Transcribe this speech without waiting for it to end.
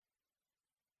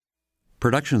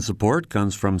Production support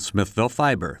comes from Smithville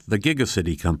Fiber, the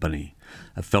Gigacity Company,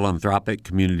 a philanthropic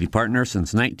community partner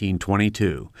since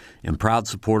 1922 and proud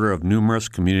supporter of numerous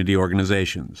community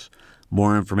organizations.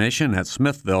 More information at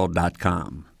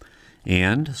smithville.com.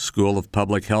 And School of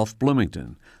Public Health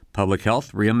Bloomington, Public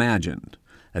Health Reimagined,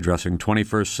 addressing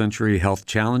 21st century health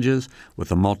challenges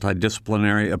with a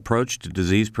multidisciplinary approach to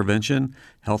disease prevention,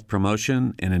 health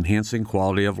promotion, and enhancing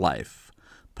quality of life.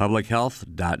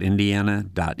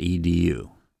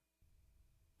 publichealth.indiana.edu.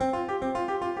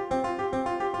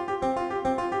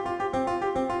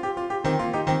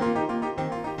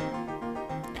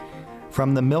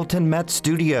 From the Milton Met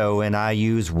Studio in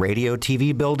IU's Radio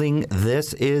TV building,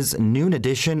 this is Noon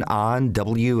Edition on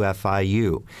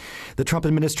WFIU. The Trump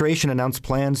administration announced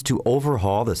plans to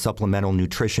overhaul the Supplemental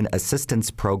Nutrition Assistance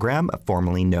Program,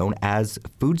 formerly known as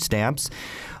food stamps.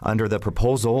 Under the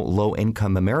proposal,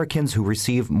 low-income Americans who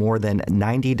receive more than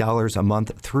 $90 a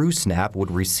month through SNAP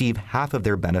would receive half of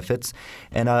their benefits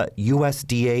and a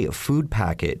USDA food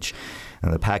package.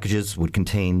 The packages would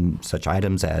contain such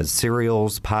items as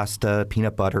cereals, pasta,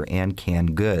 peanut butter, and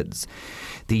canned goods.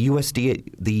 The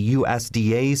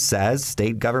USDA says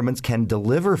state governments can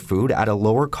deliver food at a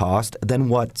lower cost than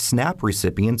what SNAP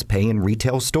recipients pay in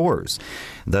retail stores,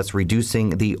 thus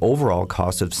reducing the overall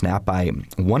cost of SNAP by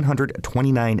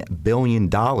 $129 billion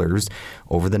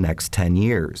over the next 10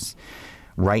 years.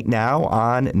 Right now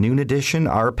on Noon Edition,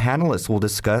 our panelists will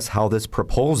discuss how this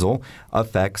proposal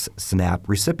affects SNAP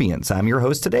recipients. I'm your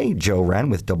host today, Joe Wren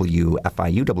with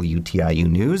WFIU, WTIU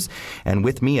News. And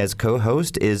with me as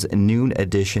co-host is Noon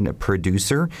Edition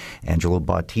producer Angelo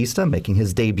Bautista, making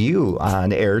his debut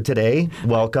on air today.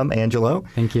 Welcome, Angelo.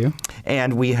 Thank you.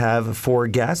 And we have four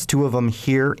guests, two of them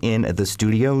here in the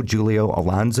studio. Julio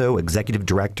Alonso, Executive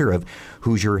Director of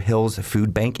Hoosier Hills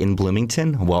Food Bank in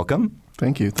Bloomington. Welcome.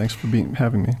 Thank you. Thanks for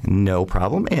having me. No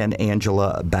problem. And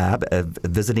Angela Babb, a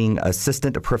visiting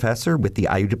assistant professor with the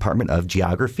IU Department of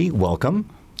Geography. Welcome.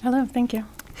 Hello. Thank you.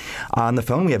 On the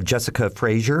phone, we have Jessica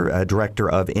Frazier, Director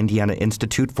of Indiana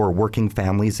Institute for Working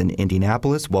Families in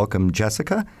Indianapolis. Welcome,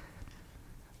 Jessica.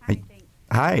 Hi.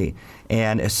 Hi.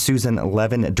 And Susan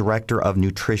Levin, Director of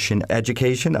Nutrition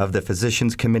Education of the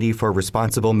Physicians Committee for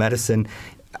Responsible Medicine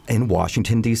in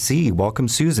Washington, D.C. Welcome,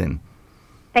 Susan.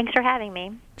 Thanks for having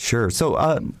me. Sure.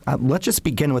 So let's just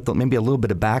begin with maybe a little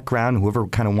bit of background. Whoever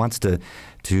kind of wants to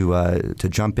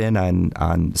jump in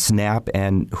on SNAP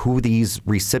and who these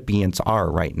recipients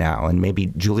are right now. And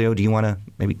maybe, Julio, do you want to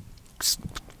maybe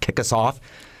kick us off?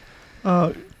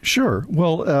 Sure.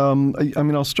 Well,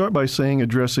 I'll start by saying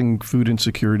addressing food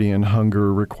insecurity and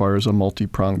hunger requires a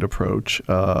multi-pronged approach.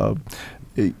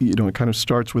 It kind of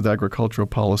starts with agricultural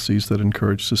policies that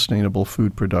encourage sustainable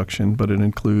food production, but it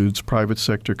includes private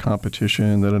sector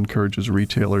competition that encourages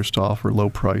retailers to offer low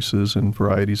prices and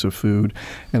varieties of food,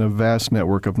 and a vast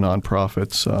network of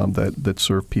nonprofits that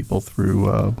serve people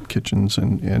through kitchens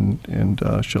and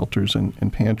shelters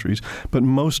and pantries. But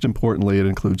most importantly, it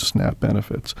includes SNAP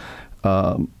benefits.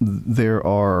 There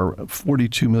are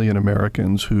 42 million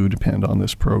Americans who depend on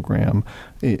this program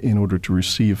in order to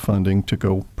receive funding to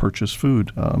go purchase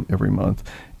food every month.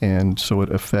 And so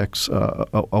it affects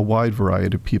a wide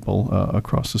variety of people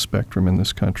across the spectrum in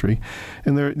this country.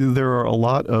 And there are a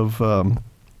lot of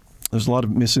there's a lot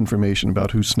of misinformation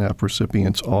about who SNAP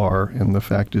recipients are, and the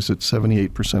fact is that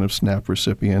 78% of SNAP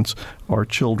recipients are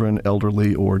children,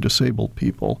 elderly, or disabled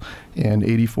people, and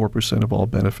 84% of all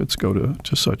benefits go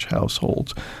to such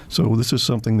households. So this is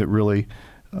something that really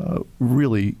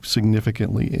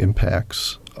significantly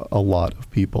impacts a lot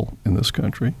of people in this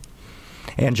country.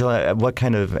 Angela, what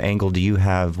kind of angle do you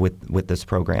have with this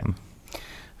program?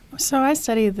 So I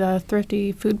study the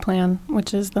Thrifty Food Plan,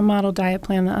 which is the model diet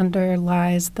plan that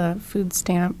underlies the food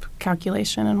stamp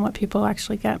calculation and what people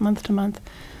actually get month to month.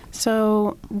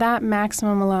 So that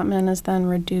maximum allotment is then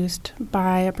reduced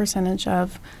by a percentage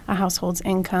of a household's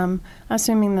income,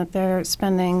 assuming that they're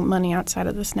spending money outside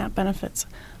of the SNAP benefits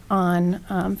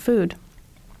on food.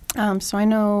 So I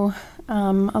know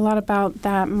a lot about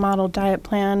that model diet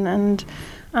plan and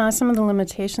some of the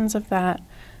limitations of that.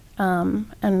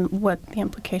 And what the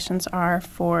implications are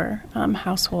for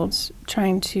households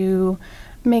trying to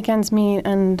make ends meet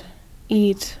and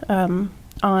eat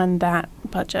on that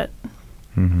budget.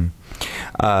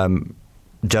 Mm-hmm.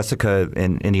 Jessica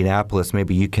in Indianapolis,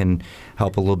 maybe you can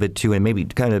help a little bit too, and maybe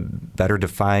kind of better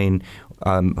define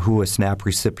who a SNAP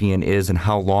recipient is and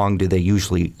how long do they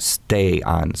usually stay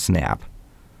on SNAP?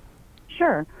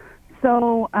 Sure.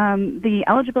 So the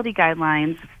eligibility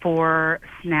guidelines for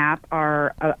SNAP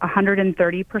are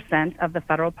 130% of the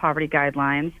federal poverty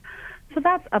guidelines. So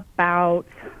that's about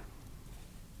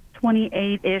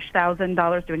 $28-ish thousand,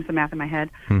 doing some math in my head,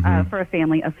 for a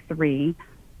family of 3.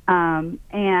 And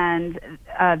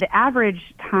the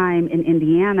average time in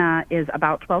Indiana is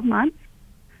about 12 months.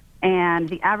 And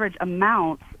the average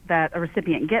amount that a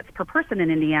recipient gets per person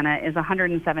in Indiana is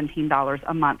 $117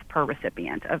 a month per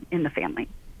recipient in the family.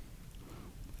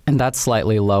 And that's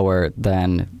slightly lower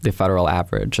than the federal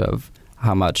average of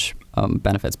how much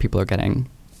benefits people are getting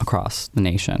across the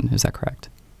nation. Is that correct?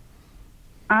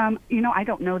 I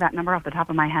don't know that number off the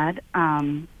top of my head,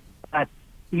 but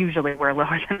usually we're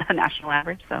lower than the national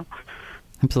average. So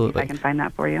absolutely, I can find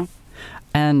that for you.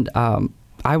 And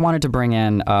I wanted to bring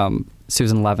in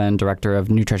Susan Levin, Director of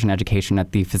Nutrition Education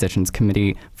at the Physicians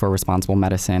Committee for Responsible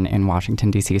Medicine in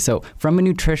Washington, D.C. So from a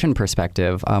nutrition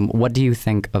perspective, what do you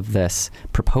think of this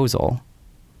proposal?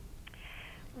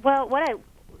 Well,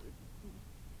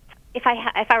 if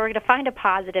I were to find a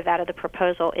positive out of the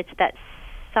proposal, it's that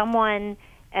someone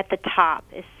at the top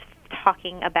is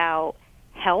talking about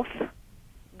health,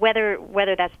 whether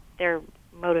that's their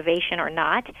motivation or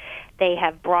not. They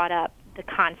have brought up the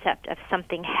concept of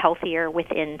something healthier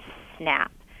within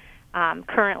SNAP.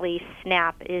 Currently,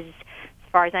 SNAP is, as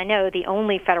far as I know, the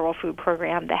only federal food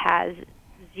program that has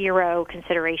zero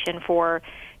consideration for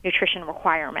nutrition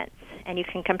requirements. And you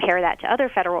can compare that to other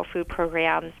federal food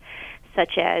programs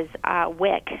such as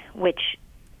WIC, which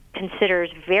considers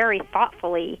very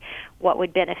thoughtfully what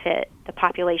would benefit the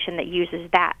population that uses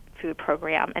that food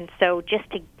program. And so just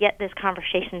to get this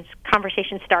conversation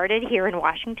started here in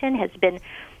Washington has been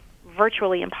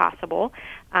virtually impossible.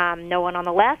 No one on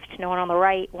the left, no one on the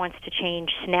right wants to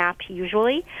change SNAP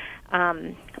usually,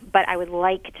 but I would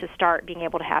like to start being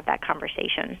able to have that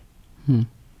conversation.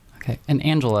 Okay. And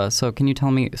Angela, so can you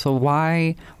tell me, so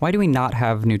why do we not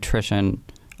have nutrition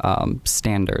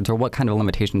standards, or what kind of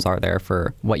limitations are there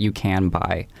for what you can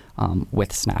buy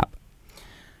with SNAP?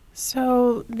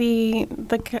 So the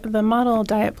model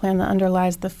diet plan that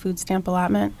underlies the food stamp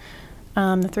allotment,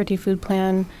 the Thrifty Food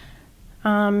Plan,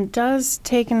 does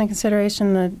take into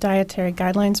consideration the dietary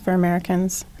guidelines for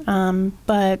Americans,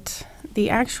 but the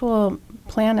actual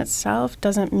plan itself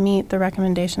doesn't meet the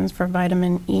recommendations for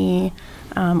vitamin E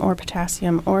or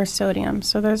potassium or sodium.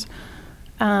 So there's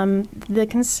the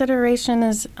consideration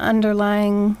is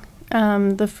underlying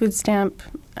the food stamp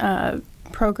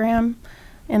program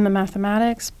in the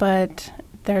mathematics, but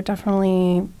there are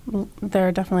definitely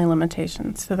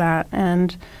limitations to that,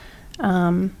 and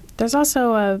there's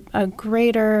also a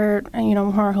greater,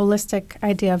 more holistic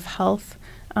idea of health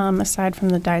aside from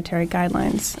the dietary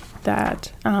guidelines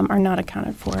that are not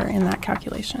accounted for in that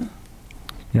calculation.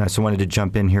 Yeah, so I wanted to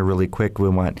jump in here really quick. We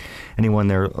want anyone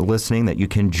there listening that you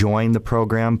can join the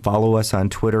program. Follow us on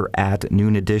Twitter at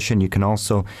Noon Edition. You can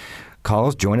also call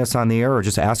us, join us on the air, or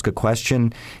just ask a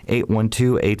question,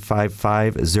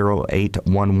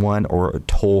 812-855-0811, or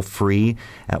toll free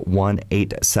at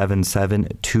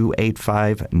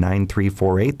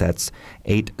 1-877-285-9348. That's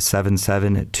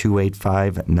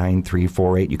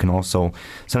 877-285-9348. You can also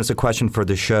send us a question for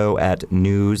the show at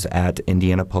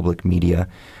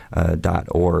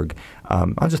news@indianapublicmedia.org.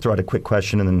 I'll just throw out a quick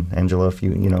question, and then Angela, if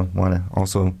you want to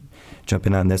also jump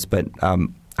in on this, but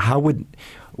how would...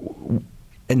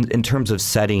 In terms of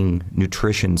setting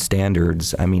nutrition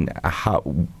standards, I mean,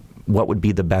 what would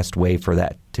be the best way for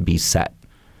that to be set?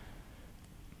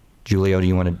 Julio, do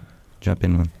you want to jump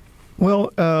in?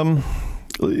 Well,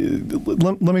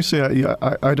 let me say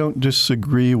I don't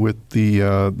disagree with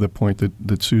the point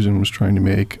that Susan was trying to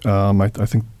make. I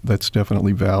think that's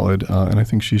definitely valid, and I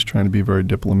think she's trying to be very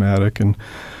diplomatic, and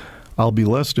I'll be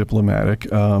less diplomatic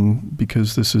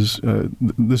because this is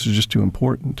just too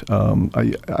important.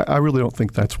 I really don't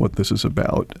think that's what this is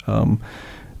about.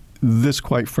 This,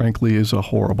 quite frankly, is a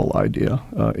horrible idea.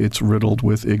 It's riddled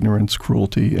with ignorance,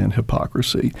 cruelty, and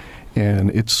hypocrisy. And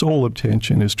its sole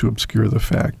intention is to obscure the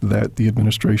fact that the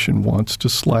administration wants to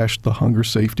slash the hunger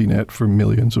safety net for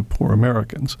millions of poor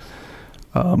Americans.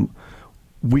 They're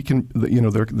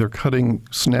cutting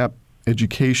SNAP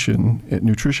education,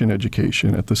 nutrition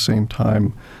education, at the same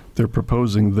time they're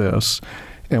proposing this.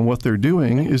 And what they're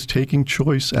doing is taking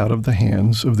choice out of the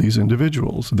hands of these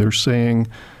individuals. They're saying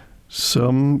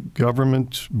some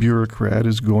government bureaucrat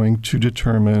is going to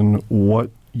determine what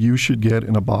you should get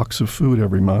in a box of food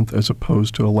every month, as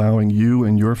opposed to allowing you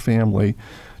and your family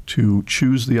to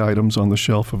choose the items on the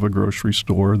shelf of a grocery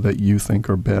store that you think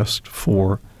are best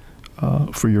for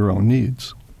your own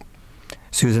needs.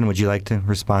 Susan, would you like to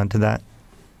respond to that?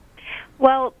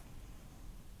 Well,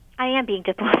 I am being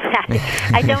diplomatic.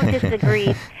 I don't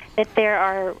disagree that there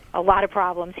are a lot of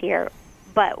problems here,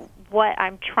 but what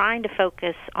I'm trying to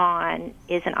focus on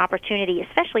is an opportunity,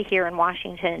 especially here in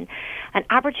Washington, an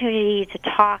opportunity to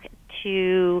talk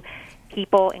to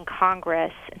people in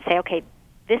Congress and say, okay,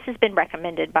 this has been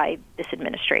recommended by this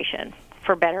administration,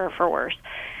 for better or for worse.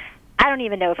 I don't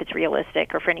even know if it's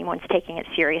realistic or if anyone's taking it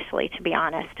seriously, to be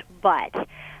honest. But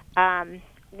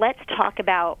let's talk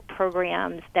about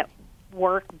programs that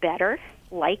work better,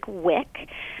 like WIC,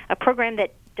 a program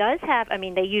that does have,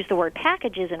 they use the word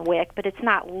packages in WIC, but it's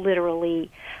not literally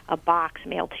a box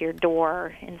mailed to your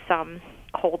door in some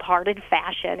cold-hearted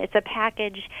fashion. It's a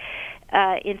package,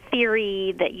 in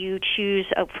theory, that you choose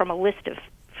from a list of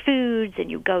foods, and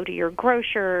you go to your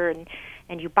grocer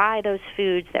and you buy those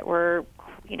foods that were,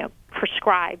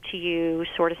 prescribed to you,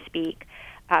 so to speak,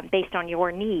 based on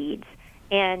your needs.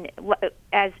 And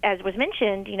as was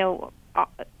mentioned,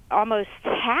 almost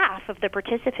half of the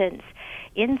participants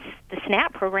in the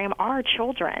SNAP program are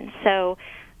children. So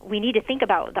we need to think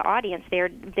about the audience there.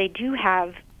 They do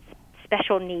have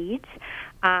special needs,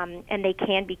 and they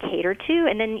can be catered to.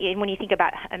 And then when you think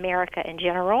about America in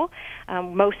general,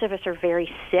 most of us are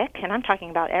very sick, and I'm talking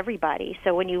about everybody.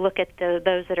 So when you look at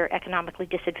those that are economically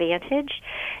disadvantaged,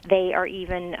 they are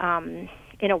even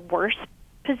in a worse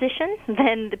position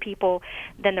than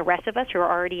the rest of us who are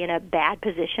already in a bad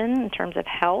position in terms of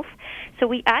health.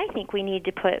 So I think we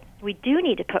do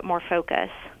need to put more focus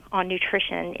on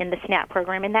nutrition in the SNAP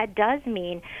program, and that does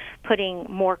mean putting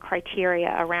more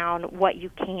criteria around what you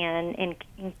can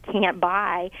and can't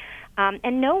buy.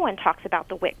 And no one talks about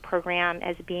the WIC program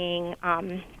as being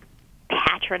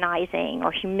patronizing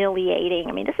or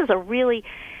humiliating. This is a really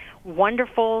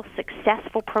wonderful,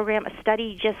 successful program. A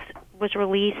study just was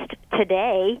released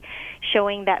today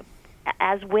showing that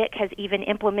as WIC has even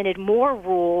implemented more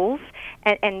rules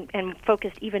and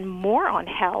focused even more on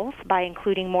health by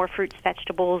including more fruits,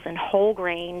 vegetables, and whole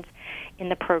grains in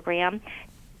the program,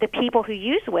 the people who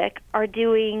use WIC are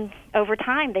doing, over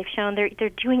time, they've shown they're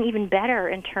doing even better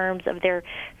in terms of their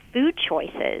food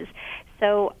choices.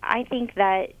 So I think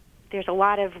that there's a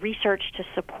lot of research to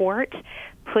support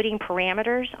putting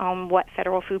parameters on what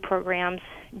federal food programs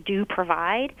do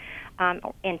provide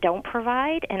and don't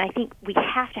provide. And I think we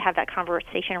have to have that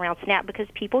conversation around SNAP, because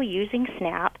people using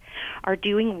SNAP are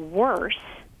doing worse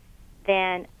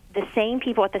than the same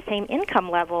people at the same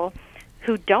income level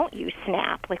who don't use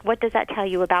SNAP. Like, what does that tell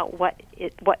you about what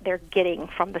they're getting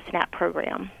from the SNAP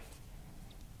program?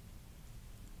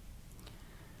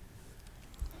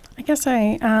 I guess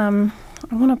I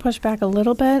want to push back a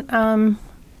little bit.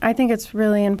 I think it's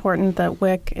really important that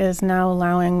WIC is now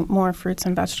allowing more fruits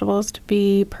and vegetables to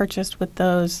be purchased with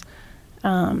those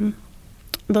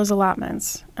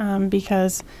allotments,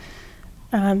 because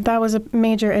that was a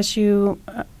major issue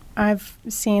I've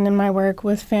seen in my work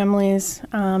with families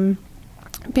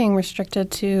being restricted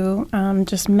to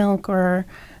just milk or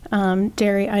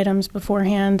dairy items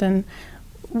beforehand. And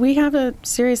we have a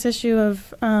serious issue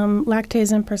of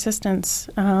lactase inpersistence.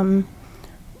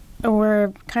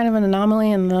 We're kind of an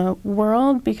anomaly in the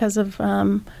world because of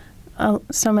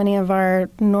so many of our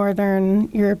Northern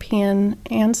European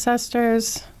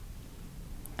ancestors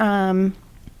in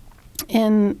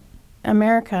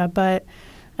America, but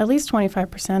at least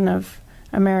 25% of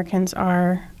Americans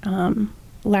are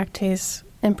lactase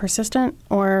impersistent,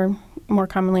 or more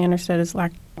commonly understood as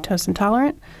lactose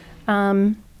intolerant.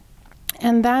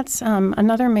 And that's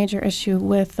another major issue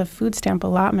with the food stamp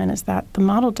allotment, is that the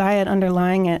model diet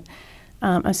underlying it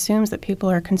assumes that people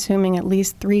are consuming at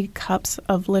least 3 cups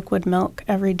of liquid milk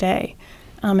every day.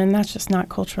 And that's just not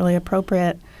culturally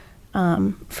appropriate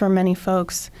for many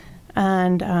folks.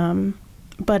 And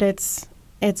but it's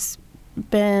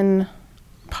been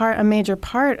a major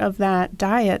part of that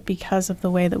diet because of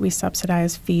the way that we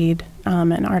subsidize feed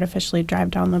and artificially drive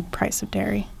down the price of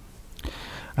dairy.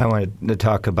 I wanted to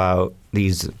talk about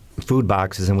these food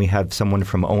boxes, and we have someone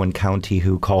from Owen County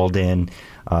who called in.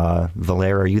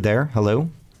 Valera, are you there? Hello?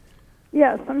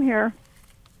 Yes, I'm here.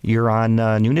 You're on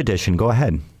Noon Edition. Go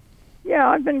ahead. Yeah,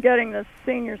 I've been getting this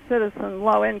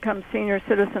low-income senior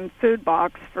citizen food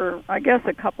box for, I guess,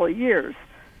 a couple of years.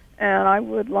 And I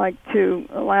would like to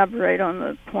elaborate on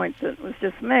the point that was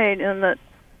just made, in that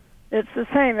it's the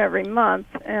same every month.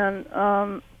 And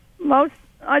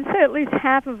I'd say at least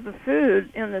half of the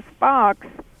food in this box,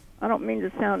 I don't mean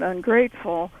to sound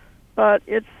ungrateful, but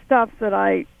it's stuff that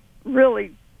I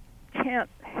really can't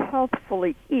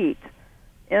healthfully eat,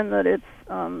 in that it's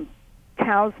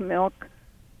cow's milk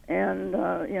and,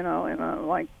 in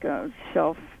a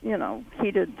shelf,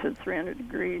 heated to 300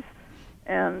 degrees,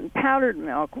 and powdered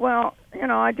milk. Well,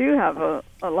 I do have a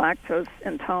lactose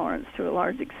intolerance to a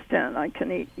large extent. I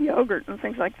can eat yogurt and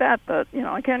things like that, but,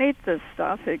 I can't eat this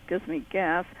stuff. It gives me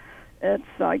gas. It's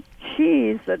like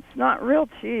cheese that's not real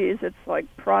cheese. It's like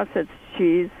processed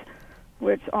cheese,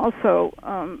 which also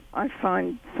I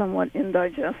find somewhat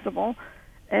indigestible.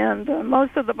 And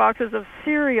most of the boxes of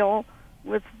cereal,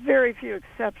 with very few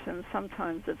exceptions,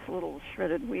 sometimes it's little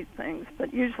shredded wheat things,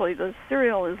 but usually the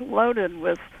cereal is loaded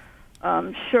with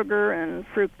sugar and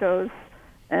fructose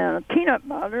and peanut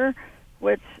butter,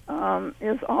 which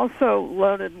is also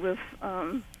loaded with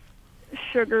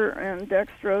sugar and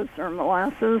dextrose or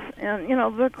molasses. And,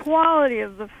 the quality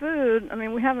of the food,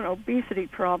 we have an obesity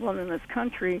problem in this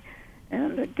country,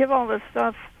 and to give all this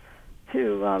stuff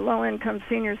to low-income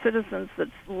senior citizens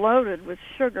that's loaded with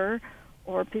sugar,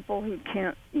 or people who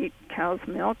can't eat cow's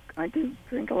milk. I do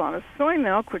drink a lot of soy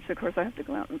milk, which, of course, I have to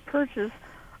go out and purchase.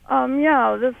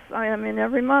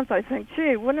 Every month I think,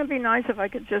 gee, wouldn't it be nice if I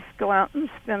could just go out and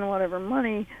spend whatever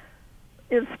money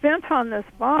is spent on this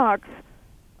box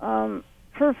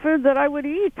for food that I would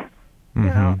eat,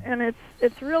 and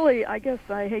it's really, I guess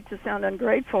I hate to sound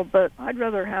ungrateful, but I'd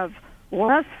rather have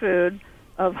less food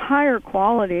of higher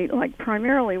quality, like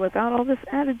primarily without all this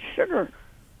added sugar.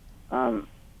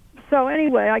 So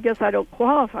anyway, I guess I don't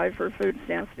qualify for food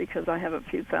stamps because I have a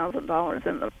few $1,000s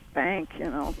in the bank,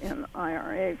 in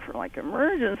IRA for like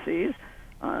emergencies,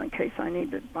 in case I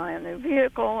need to buy a new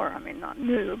vehicle, or not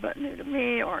new, but new to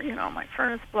me, or my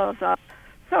furnace blows up.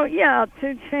 So,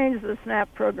 to change the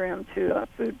SNAP program to a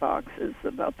food box is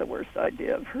about the worst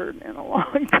idea I've heard in a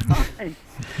long time.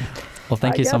 Well,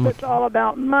 thank you so much. It's all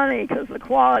about money, because the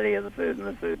quality of the food in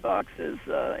the food box is,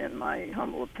 in my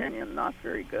humble opinion, not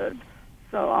very good.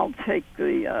 So I'll take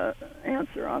the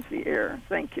answer off the air.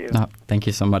 Thank you. Thank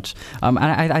you so much.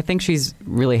 I think she's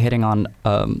really hitting on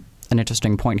an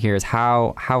interesting point here is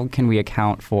how can we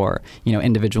account for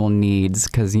individual needs,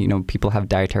 because people have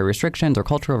dietary restrictions or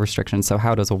cultural restrictions. So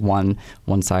how does a one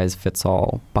size fits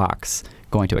all box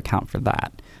going to account for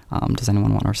that? Does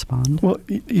anyone want to respond? Well,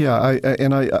 yeah,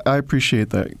 I appreciate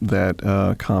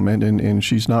that comment, and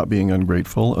she's not being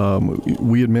ungrateful.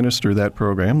 We administer that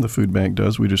program. The food bank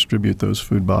does. We distribute those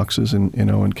food boxes in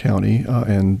Owen County,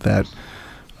 and that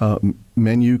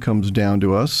menu comes down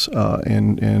to us,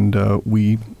 and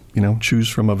we choose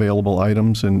from available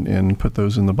items and put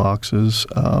those in the boxes.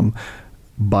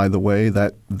 By the way,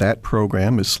 that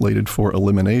program is slated for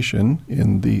elimination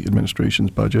in the administration's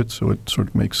budget, so it sort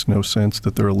of makes no sense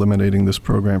that they're eliminating this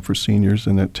program for seniors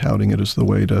and that touting it as the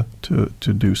way to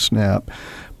do SNAP.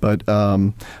 But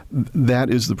that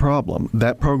is the problem.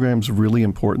 That program's really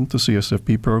important, the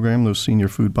CSFP program, those senior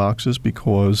food boxes,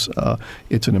 because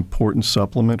it's an important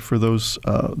supplement for those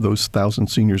 1,000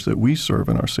 seniors that we serve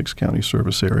in our 6-county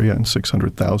service area and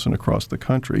 600,000 across the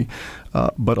country.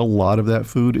 But a lot of that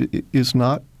food is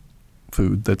not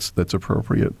food that's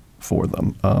appropriate for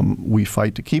them. We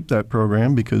fight to keep that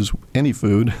program because any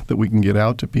food that we can get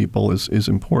out to people is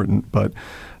important, but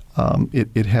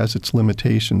it has its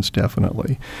limitations,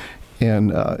 definitely.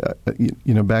 And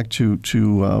back to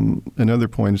another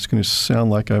point. It's going to sound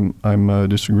like I'm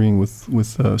disagreeing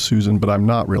with Susan, but I'm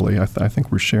not really. I think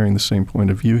we're sharing the same point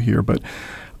of view here. But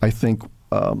I think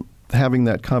having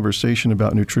that conversation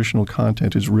about nutritional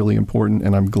content is really important,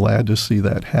 and I'm glad to see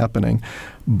that happening.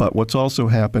 But what's also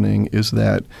happening is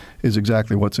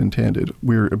exactly what's intended.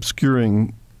 We're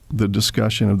obscuring the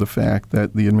discussion of the fact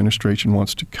that the administration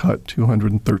wants to cut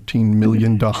 $213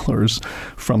 million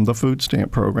from the food stamp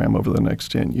program over the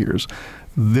next 10 years.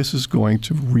 This is going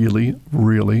to really,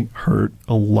 really hurt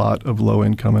a lot of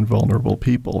low-income and vulnerable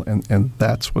people, and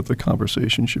that's what the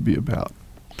conversation should be about.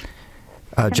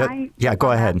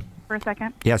 Go ahead. For a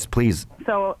second? Yes, please.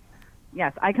 So,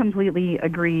 yes, I completely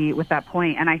agree with that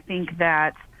point, and I think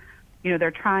that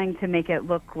they're trying to make it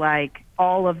look like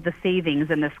all of the savings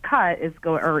in this cut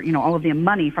all of the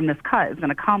money from this cut is going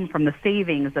to come from the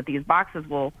savings that these boxes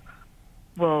will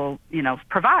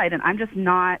provide. And I'm just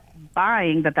not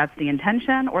buying that that's the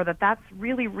intention or that that's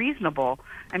really reasonable.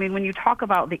 I mean, when you talk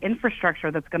about the infrastructure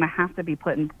that's going to have to be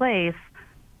put in place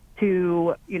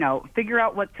to, figure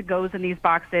out what goes in these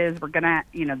boxes, we're going to,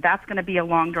 that's going to be a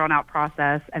long drawn out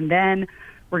process. And then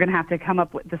we're going to have to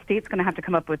the state's going to have to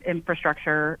come up with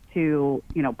infrastructure to,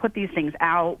 put these things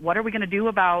out. What are we going to do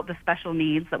about the special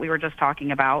needs that we were just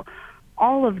talking about?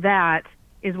 All of that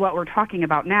is what we're talking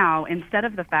about now, instead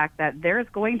of the fact that there's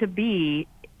going to be,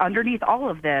 underneath all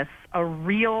of this, a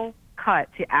real cut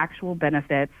to actual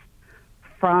benefits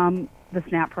from the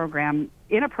SNAP program,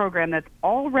 in a program that's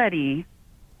already,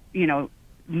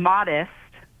 modest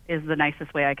is the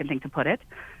nicest way I can think to put it.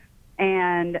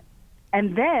 And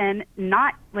then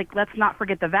let's not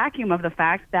forget the vacuum of the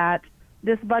fact that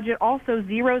this budget also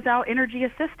zeroes out energy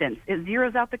assistance. It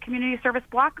zeroes out the community service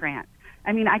block grant.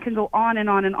 I mean, I can go on and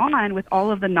on and on with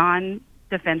all of the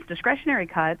non-defense discretionary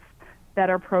cuts that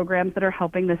are programs that are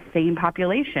helping the same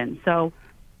population. So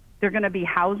they're going to be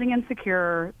housing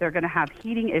insecure. They're going to have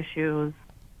heating issues.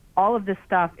 All of this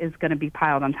stuff is going to be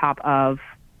piled on top of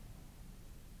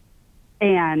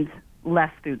and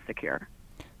less food secure.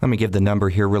 Let me give the number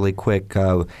here really quick,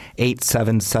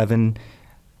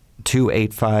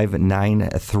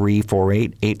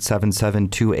 877-285-9348,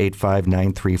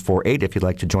 877-285-9348. If you'd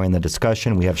like to join the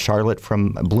discussion, we have Charlotte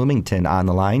from Bloomington on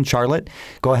the line. Charlotte,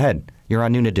 go ahead. You're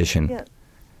on Noon Edition. Yeah.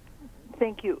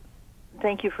 Thank you.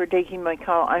 Thank you for taking my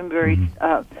call. I'm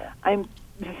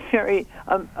very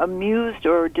amused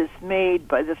or dismayed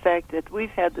by the fact that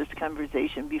we've had this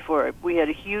conversation before. We had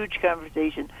a huge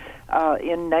conversation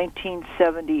in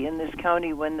 1970 in this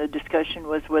county when the discussion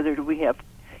was whether do we have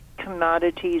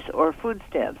commodities or food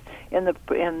stamps. And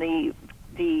the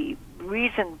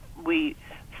reason we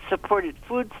supported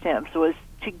food stamps was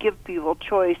to give people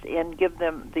choice and give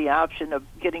them the option of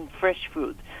getting fresh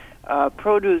food.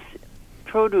 Produce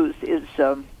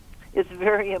is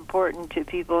very important to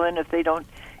people, and if they don't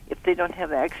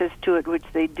have access to it, which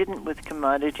they didn't with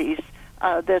commodities,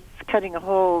 that's cutting a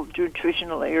whole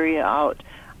nutritional area out.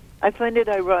 I find it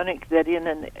ironic that in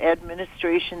an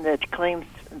administration that claims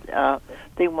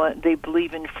they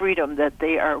believe in freedom, that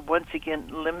they are once again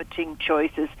limiting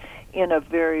choices in a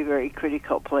very, very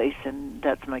critical place, and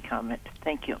that's my comment.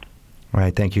 Thank you. All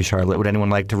right, thank you, Charlotte. Would anyone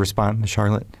like to respond,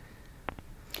 Charlotte?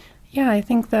 Yeah, I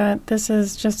think that this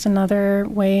is just another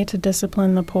way to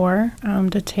discipline the poor,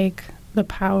 to take the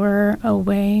power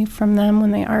away from them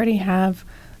when they already have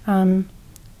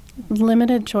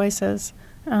limited choices.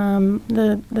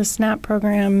 The SNAP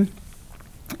program,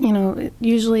 it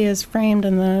usually is framed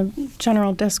in the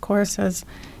general discourse as,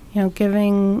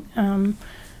 giving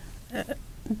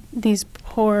these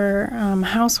poor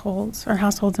households or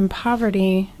households in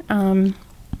poverty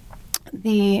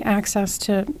the access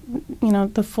to,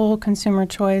 the full consumer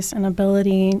choice and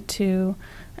ability to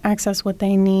access what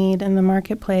they need in the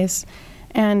marketplace.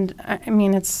 And I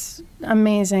mean, it's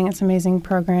amazing. It's an amazing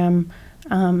program.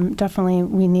 Definitely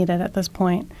we need it at this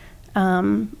point.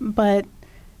 But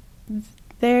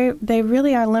they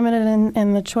really are limited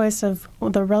in the choice of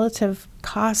the relative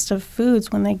cost of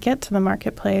foods when they get to the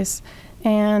marketplace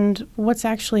and what's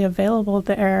actually available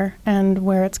there and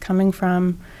where it's coming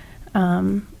from.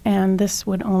 And this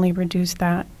would only reduce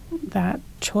that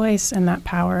choice and that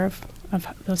power of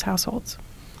those households.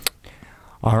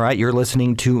 All right, you're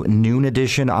listening to Noon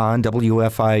Edition on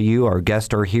WFIU. Our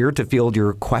guests are here to field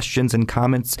your questions and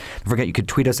comments. Don't forget, you can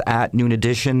tweet us at Noon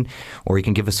Edition, or you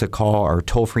can give us a call. Our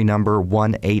toll-free number,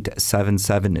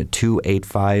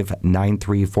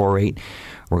 1-877-285-9348.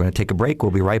 We're going to take a break.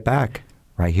 We'll be right back,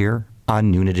 right here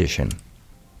on Noon Edition.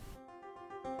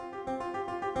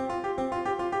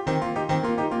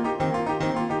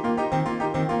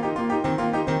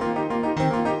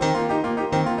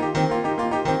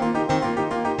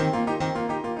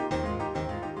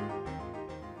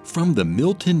 From the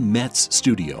Milton Metz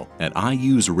studio at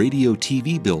IU's Radio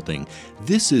TV building,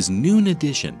 this is Noon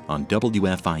Edition on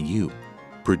WFIU.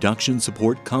 Production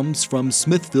support comes from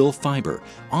Smithville Fiber,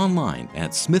 online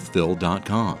at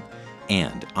smithville.com,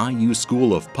 and IU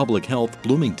School of Public Health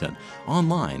Bloomington,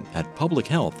 online at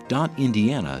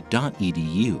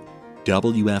publichealth.indiana.edu.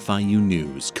 WFIU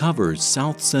News covers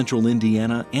South Central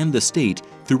Indiana and the state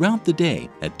throughout the day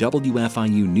at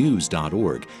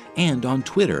WFIUnews.org and on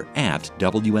Twitter at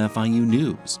WFIU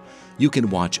News. You can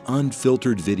watch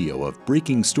unfiltered video of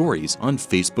breaking stories on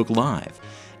Facebook Live.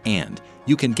 And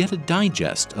you can get a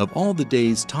digest of all the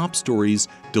day's top stories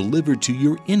delivered to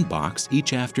your inbox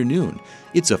each afternoon.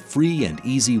 It's a free and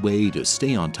easy way to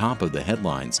stay on top of the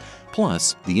headlines,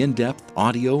 plus the in-depth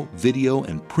audio, video,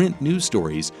 and print news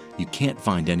stories you can't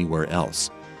find anywhere else.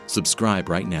 Subscribe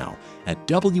right now at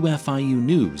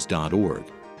WFIUnews.org.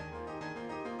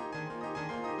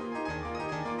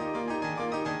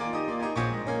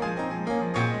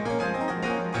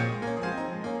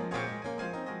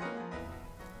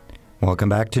 Welcome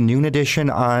back to Noon Edition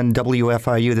on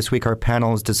WFIU. This week our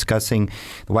panel is discussing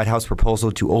the White House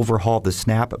proposal to overhaul the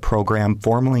SNAP program,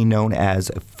 formerly known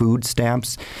as food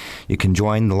stamps. You can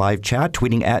join the live chat,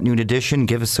 tweeting at Noon Edition.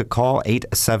 Give us a call,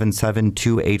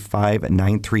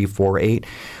 877-285-9348.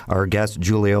 Our guest,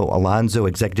 Julio Alonso,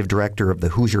 Executive Director of the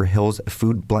Hoosier Hills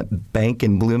Food Bank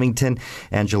in Bloomington.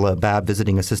 Angela Babb,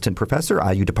 Visiting Assistant Professor,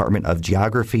 IU Department of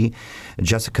Geography.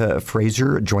 Jessica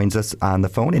Frazier joins us on the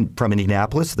phone from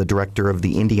Indianapolis, the Director director of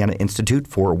the Indiana Institute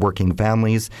for Working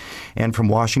Families. And from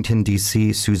Washington,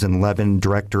 D.C., Susan Levin,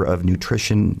 director of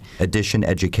Nutrition Addition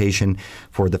Education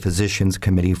for the Physicians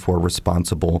Committee for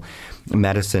Responsible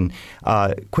Medicine.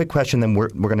 Quick question, then we're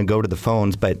going to go to the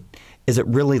phones, but is it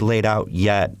really laid out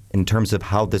yet in terms of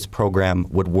how this program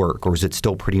would work, or is it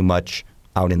still pretty much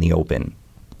out in the open,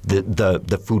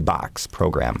 the food box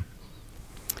program?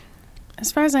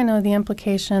 As far as I know, the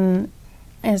implication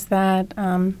is that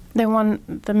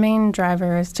the main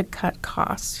driver is to cut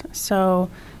costs. So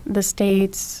the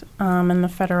states and the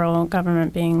federal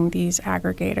government being these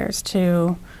aggregators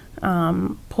to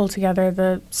pull together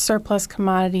the surplus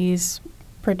commodities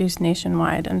produced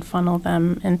nationwide and funnel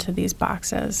them into these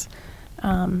boxes.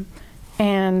 And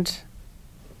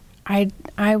I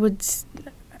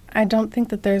don't think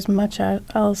that there's much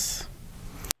else.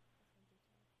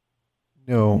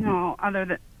 No, other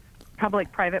than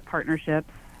public-private partnerships,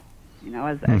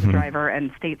 as a driver,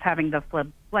 and states having the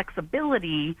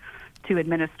flexibility to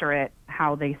administer it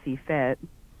how they see fit,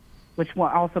 which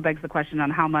also begs the question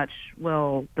on how much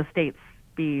will the states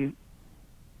be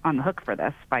on the hook for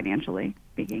this, financially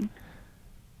speaking.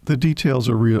 The details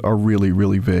are really,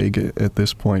 really vague at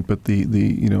this point, but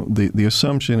the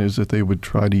assumption is that they would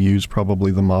try to use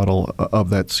probably the model of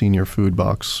that senior food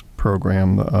box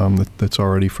program that's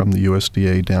already from the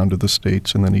USDA down to the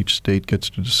states, and then each state gets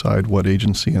to decide what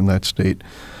agency in that state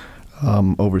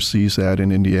oversees that.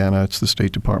 In Indiana, it's the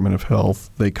State Department of Health.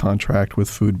 They contract with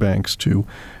food banks to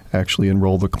actually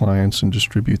enroll the clients and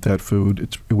distribute that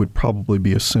food. It would probably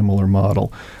be a similar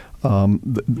model.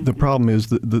 The problem is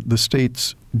that the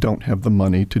states don't have the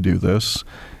money to do this,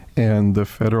 and the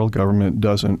federal government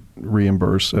doesn't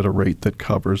reimburse at a rate that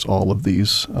covers all of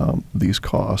these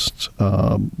costs.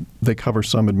 They cover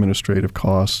some administrative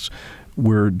costs.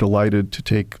 We're delighted to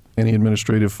take any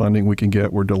administrative funding we can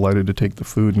get. We're delighted to take the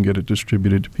food and get it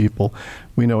distributed to people.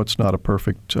 We know it's not a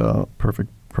perfect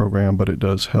program, but it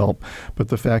does help. But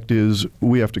the fact is,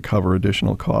 we have to cover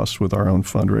additional costs with our own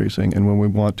fundraising. And when we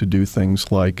want to do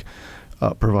things like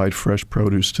provide fresh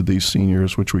produce to these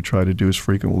seniors, which we try to do as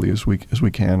frequently as we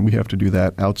can, we have to do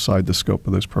that outside the scope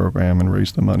of this program and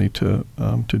raise the money to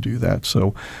do that.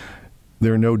 So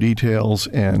there are no details,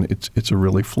 and it's a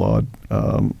really flawed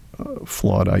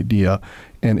idea.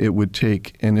 And it would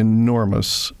take an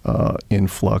enormous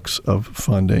influx of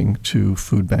funding to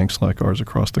food banks like ours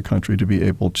across the country to be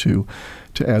able to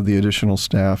add the additional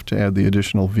staff, to add the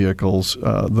additional vehicles,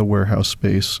 the warehouse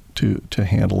space to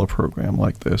handle a program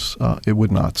like this. It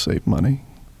would not save money.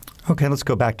 Okay, let's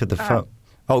go back to the phone.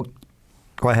 Oh,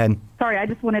 go ahead. Sorry, I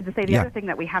just wanted to say the other thing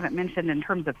that we haven't mentioned in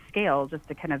terms of scale, just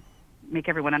to kind of make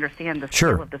everyone understand the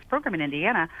scale of this program in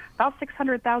Indiana. About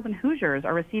 600,000 Hoosiers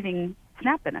are receiving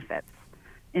SNAP benefits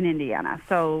in Indiana.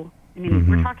 So,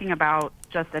 we're talking about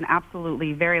just an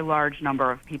absolutely very large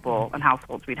number of people and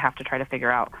households we'd have to try to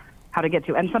figure out how to get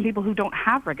to. And some people who don't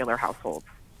have regular households,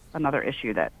 another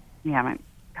issue that we haven't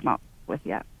come up with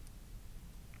yet.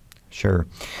 Sure.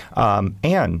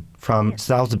 Anne from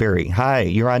Salisbury. Hi,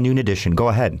 you're on Noon Edition. Go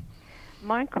ahead.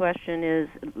 My question is,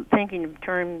 thinking in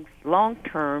terms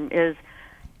long-term, is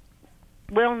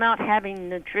will not having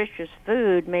nutritious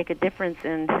food make a difference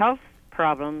in health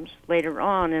problems later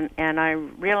on? And I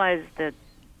realize that,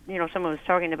 someone was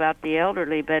talking about the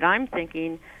elderly, but I'm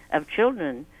thinking of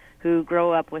children who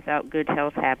grow up without good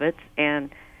health habits,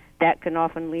 and that can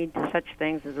often lead to such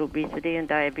things as obesity and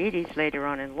diabetes later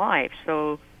on in life.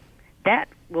 So that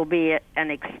will be an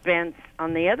expense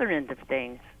on the other end of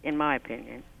things, in my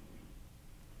opinion.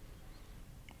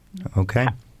 Okay.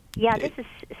 Yeah, this is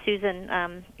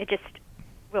Susan. Just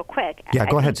real quick. Yeah,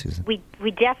 go ahead, Susan.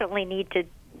 We definitely need to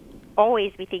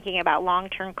always be thinking about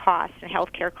long-term costs and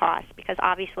healthcare costs, because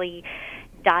obviously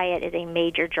diet is a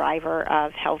major driver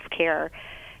of healthcare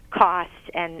costs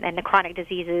and the chronic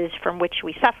diseases from which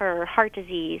we suffer: heart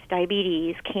disease,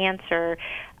 diabetes, cancer,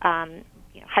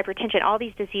 hypertension, all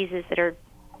these diseases that are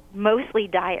mostly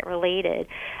diet-related.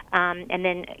 And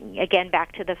then, again,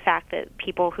 back to the fact that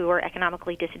people who are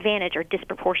economically disadvantaged are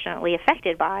disproportionately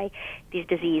affected by these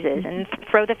diseases. And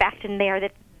throw the fact in there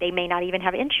that they may not even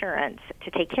have insurance to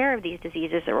take care of these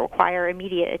diseases that require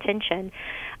immediate attention,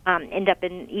 end up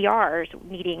in ERs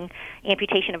needing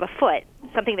amputation of a foot,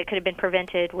 something that could have been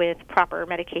prevented with proper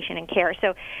medication and care.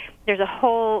 So there's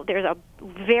a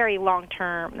very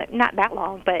long-term, not that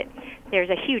long, but there's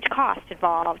a huge cost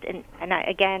involved. And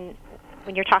again,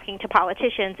 when you're talking to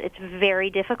politicians, it's very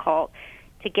difficult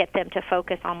to get them to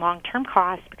focus on long-term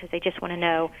costs because they just want to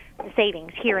know the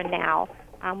savings here and now,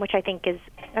 which I think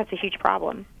that's a huge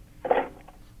problem.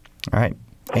 All right.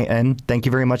 And thank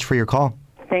you very much for your call.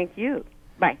 Thank you.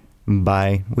 Bye.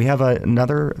 Bye. We have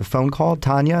another phone call.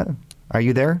 Tanya, are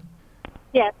you there?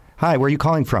 Yes, Hi, where are you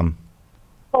calling from?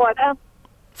 Florida.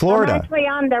 Florida. I'm actually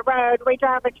on the road. We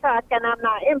drive a truck, and I'm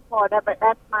not in Florida, but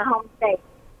that's my home state.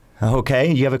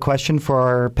 Okay. You have a question for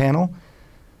our panel?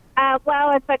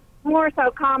 Well, it's more so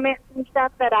comments and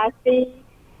stuff that I see,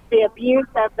 the abuse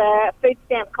of the food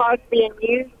stamp cards being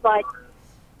used, like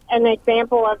an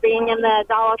example of being in the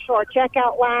dollar store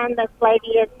checkout line. This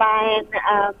lady is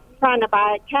trying to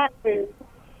buy cat food,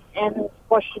 and of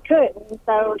course she couldn't,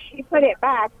 so she put it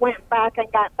back, went back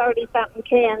and got 30-something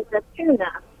cans of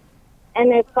tuna.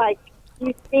 And it's like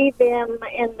you see them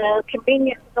in the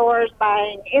convenience stores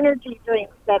buying energy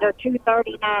drinks that are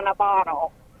 $2.39 a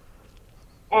bottle.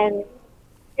 And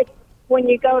it's when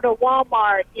you go to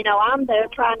Walmart, I'm there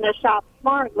trying to shop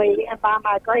smartly and buy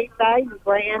my great value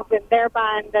brands, and they're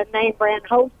buying the name brand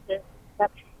Hostess.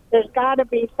 But there's got to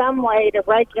be some way to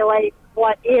regulate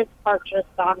what is purchased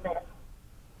on this.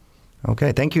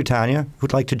 Okay. Thank you, Tanya.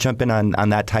 Who'd like to jump in on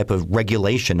that type of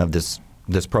regulation of this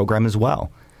program as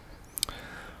well?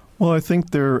 Well, I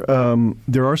think there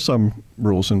are some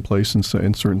rules in place in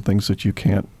certain things that you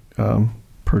can't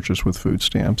purchase with food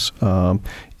stamps,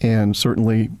 and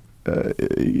certainly,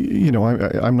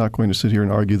 I'm not going to sit here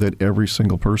and argue that every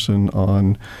single person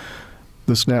on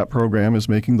the SNAP program is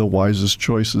making the wisest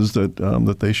choices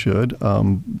that they should.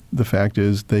 The fact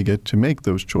is, they get to make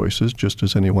those choices just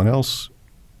as anyone else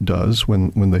does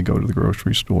when they go to the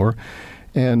grocery store,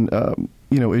 and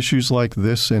issues like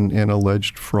this and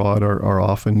alleged fraud are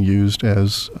often used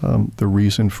as the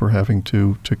reason for having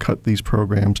to cut these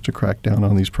programs, to crack down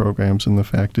on these programs. And the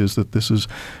fact is that this is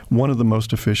one of the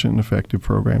most efficient and effective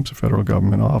programs the federal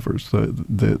government offers.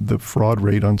 The fraud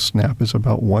rate on SNAP is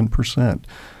about 1%.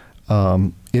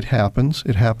 It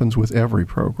happens with every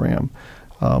program.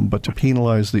 But to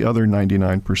penalize the other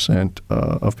 99%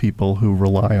 of people who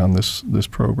rely on this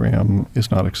program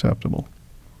is not acceptable.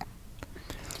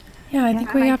 Yeah, I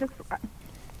think we have.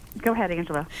 Go ahead,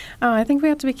 Angela. Oh, I think we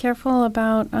have to be careful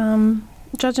about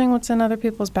judging what's in other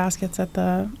people's baskets at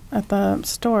the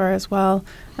store as well.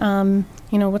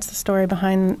 What's the story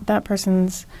behind that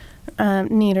person's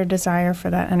need or desire for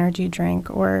that energy drink,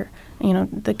 or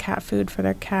the cat food for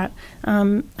their cat.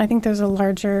 I think there's a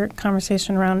larger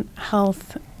conversation around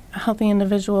healthy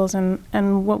individuals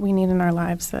and what we need in our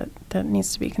lives that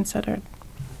needs to be considered.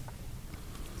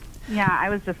 Yeah, I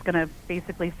was just going to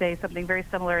basically say something very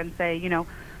similar and say,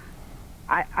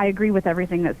 I agree with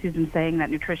everything that Susan's saying, that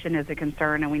nutrition is a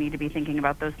concern and we need to be thinking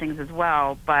about those things as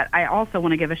well. But I also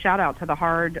want to give a shout out to the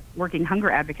hard-working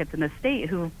hunger advocates in the state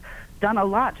who've done a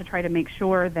lot to try to make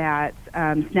sure that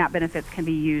SNAP benefits can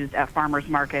be used at farmers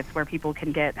markets where people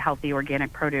can get healthy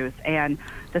organic produce. And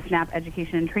the SNAP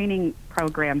education and training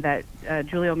program that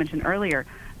Julio mentioned earlier,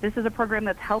 this is a program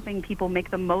that's helping people make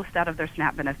the most out of their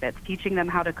SNAP benefits, teaching them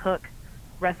how to cook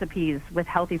recipes with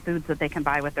healthy foods that they can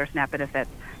buy with their SNAP benefits.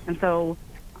 And so,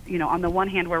 on the one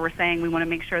hand, where we're saying we want to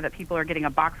make sure that people are getting a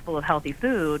box full of healthy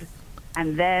food,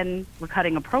 and then we're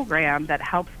cutting a program that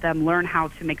helps them learn how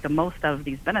to make the most of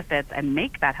these benefits and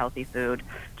make that healthy food,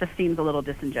 just seems a little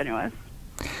disingenuous.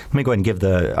 Let me go ahead and give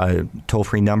the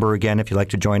toll-free number again if you'd like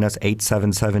to join us,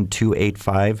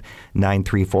 877-285-9348,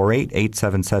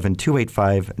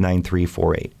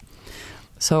 877-285-9348.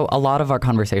 So a lot of our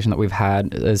conversation that we've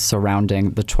had is surrounding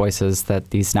the choices that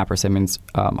these SNAP recipients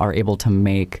are able to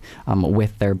make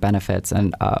with their benefits.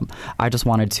 And I just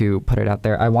wanted to put it out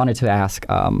there. I wanted to ask,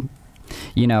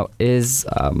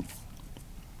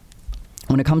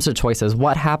 when it comes to choices,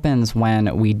 what happens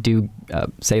when we do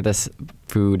say this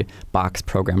food box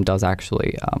program does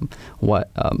actually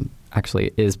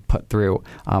actually is put through?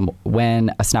 When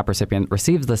a SNAP recipient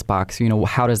receives this box,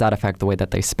 how does that affect the way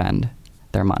that they spend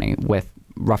their money, with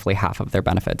roughly half of their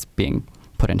benefits being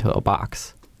put into a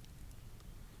box?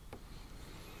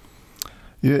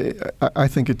 Yeah, I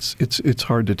think it's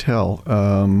hard to tell.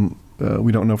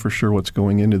 We don't know for sure what's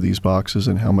going into these boxes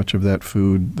and how much of that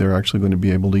food they're actually going to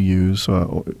be able to use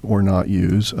or not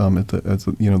use.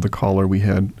 The caller we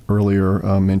had earlier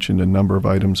mentioned a number of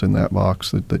items in that box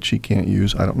that she can't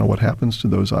use. I don't know what happens to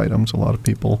those items. A lot of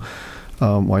people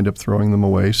wind up throwing them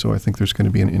away, so I think there's going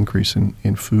to be an increase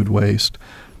in food waste.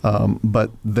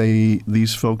 But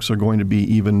these folks are going to be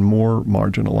even more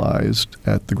marginalized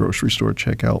at the grocery store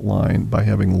checkout line by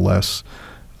having less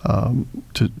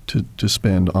to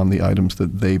spend on the items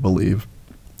that they believe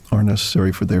are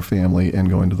necessary for their family, and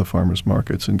going to the farmers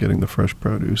markets and getting the fresh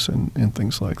produce and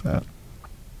things like that.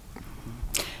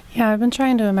 Yeah, I've been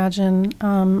trying to imagine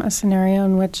a scenario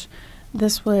in which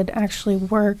this would actually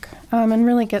work and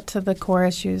really get to the core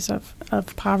issues of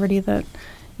poverty that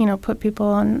put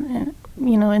people in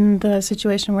the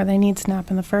situation where they need SNAP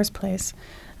in the first place.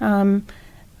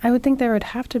 I would think there would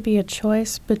have to be a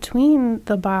choice between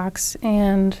the box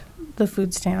and the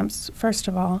food stamps, first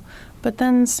of all, but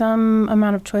then some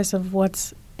amount of choice of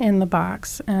what's in the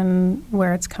box and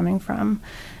where it's coming from.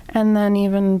 And then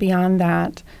even beyond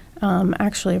that,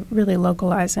 actually really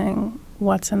localizing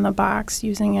what's in the box,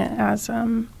 using it as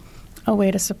a way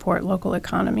to support local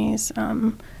economies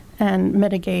and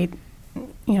mitigate,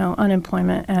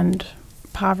 unemployment and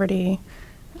poverty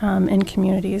in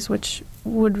communities, which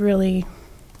would really,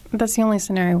 that's the only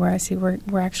scenario where I see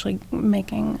we're actually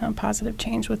making a positive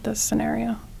change with this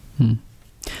scenario.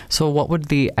 So what would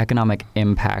the economic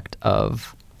impact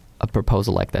of a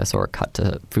proposal like this or a cut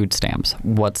to food stamps?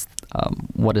 What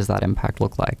does that impact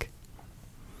look like?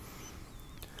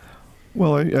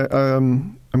 Well,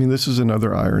 I mean, this is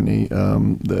another irony.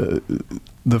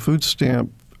 The food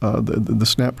stamp, the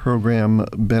SNAP program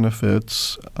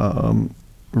benefits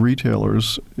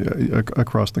retailers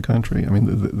across the country. I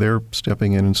mean, they're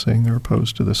stepping in and saying they're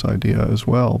opposed to this idea as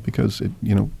well because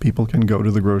people can go to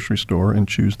the grocery store and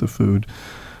choose the food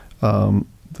that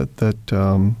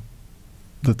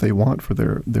they want for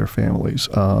their families.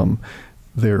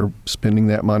 They're spending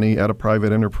that money at a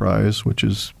private enterprise, which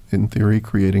is in theory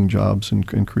creating jobs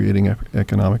and creating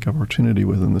economic opportunity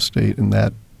within the state, and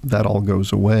that all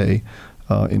goes away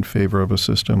in favor of a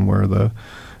system where the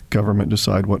government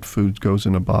decide what food goes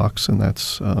in a box, and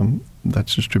that's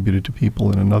distributed to people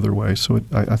in another way. So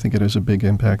I think it has a big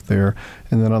impact there.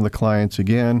 And then on the clients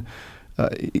again,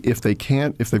 if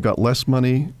they've got less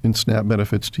money in SNAP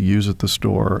benefits to use at the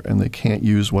store and they can't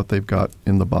use what they've got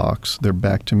in the box, they're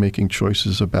back to making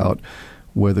choices about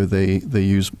whether they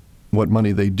use what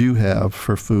money they do have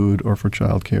for food or for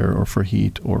childcare or for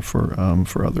heat or for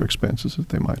other expenses that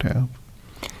they might have.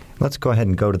 Let's go ahead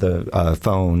and go to the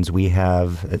phones. We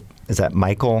have, is that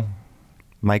Michael?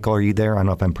 Michael, are you there? I don't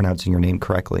know if I'm pronouncing your name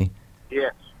correctly.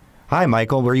 Yes. Hi,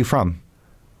 Michael. Where are you from?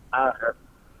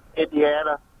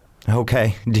 Indiana.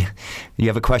 Okay. Do you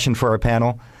have a question for our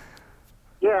panel?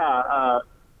 Yeah.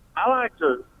 I like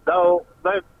to know,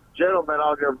 that gentleman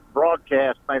on your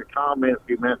broadcast made a comment a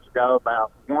few minutes ago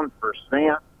about 1%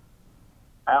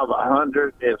 out of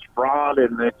 100 is fraud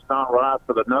and it's not right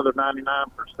for the another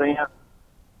 99%.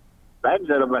 That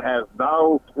gentleman has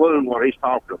no clue what he's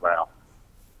talking about.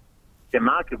 In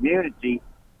my community,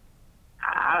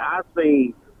 I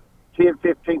see 10,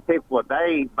 15 people a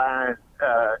day buying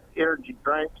energy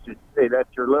drinks at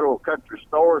your little country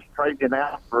stores, trading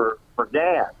out for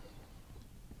gas.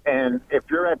 And if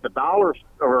you're at the Dollar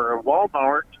Store or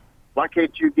Walmart, why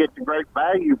can't you get the Great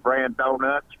Value brand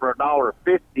donuts for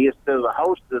 $1.50 instead of the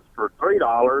Hostess for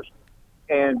 $3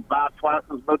 and buy twice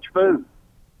as much food?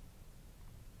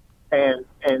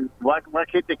 And why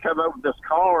can't they come up with this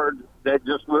card that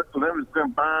just limits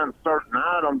them buying certain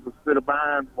items instead of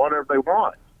buying whatever they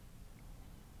want?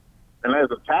 And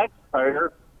as a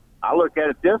taxpayer, I look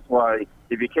at it this way: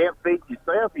 if you can't feed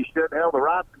yourself, you shouldn't have the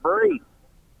right to breathe.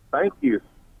 Thank you.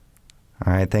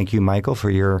 All right, thank you, Michael, for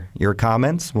your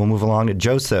comments. We'll move along to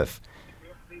Joseph.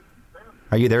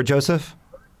 Are you there, Joseph?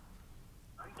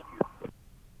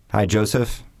 Hi,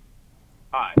 Joseph.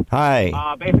 Hi.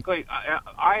 Hi. Basically,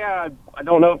 I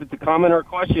don't know if it's a comment or a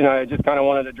question. I just kind of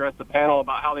wanted to address the panel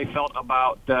about how they felt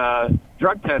about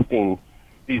drug testing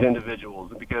these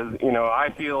individuals, because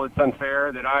I feel it's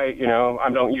unfair that I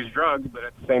don't use drugs, but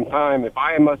at the same time, if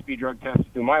I must be drug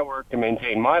tested through my work to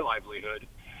maintain my livelihood,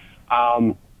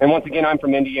 and once again, I'm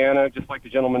from Indiana, just like the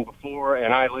gentleman before,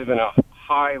 and I live in a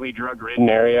highly drug-ridden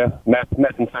area.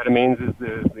 Methamphetamines is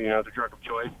the drug of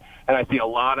choice, and I see a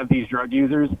lot of these drug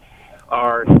users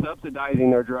are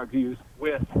subsidizing their drug use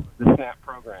with the SNAP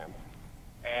program.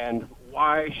 And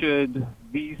why should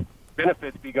these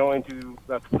benefits be going to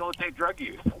facilitate drug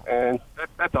use? And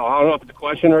that's all. I don't know if it's a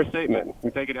question or a statement.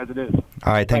 We take it as it is.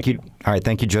 All right, thank you. All right,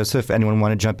 thank you, Joseph. Anyone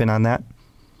want to jump in on that?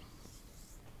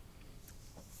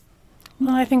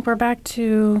 Well, I think we're back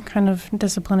to kind of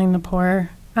disciplining the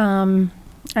poor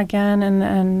again,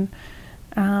 and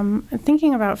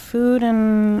thinking about food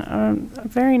in a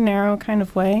very narrow kind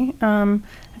of way. I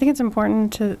think it's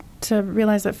important to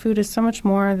realize that food is so much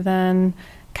more than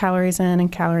calories in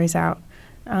and calories out.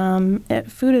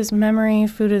 Food is memory,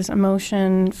 food is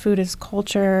emotion, food is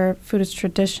culture, food is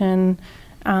tradition.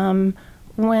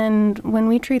 When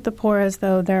we treat the poor as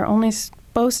though they're only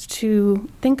supposed to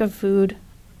think of food,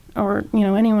 or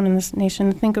anyone in this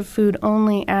nation think of food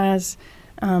only as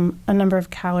a number of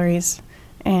calories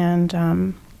and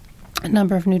a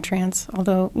number of nutrients.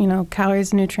 Although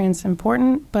calories and nutrients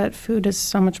important, but food is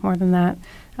so much more than that.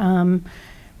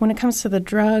 When it comes to the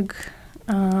drug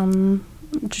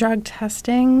Drug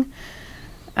testing.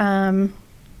 I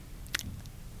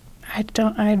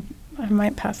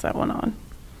might pass that one on.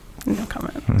 No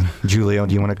comment. Julio,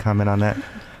 do you want to comment on that?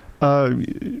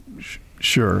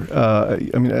 Sure.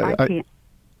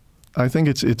 I think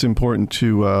it's important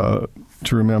to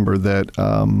remember that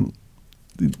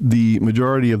the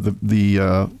majority of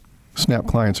the SNAP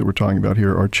clients that we're talking about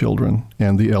here are children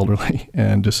and the elderly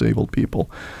and disabled people.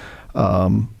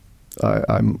 I'm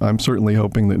certainly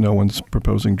hoping that no one's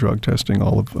proposing drug testing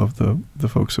all of the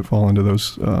folks that fall into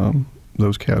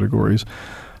those categories.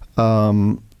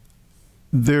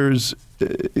 There's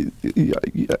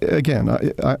again,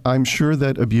 I'm sure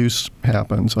that abuse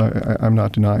happens. I'm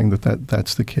not denying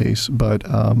that's the case, but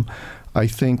I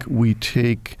think we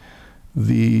take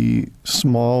the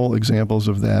small examples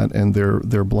of that and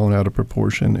they're blown out of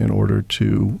proportion in order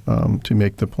to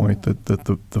make the point that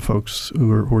the folks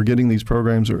who are getting these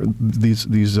programs or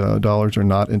these dollars are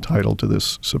not entitled to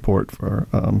this support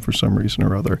for some reason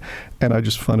or other, and I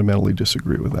just fundamentally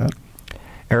disagree with that.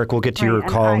 Eric, we'll get to your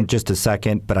call in just a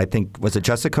second, but I think, was it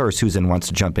Jessica or Susan wants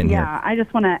to jump in here? Yeah, I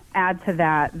just want to add to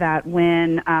that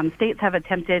when states have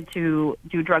attempted to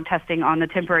do drug testing on the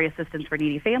Temporary Assistance for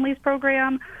Needy Families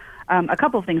program, a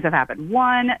couple of things have happened.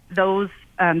 One, those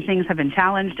things have been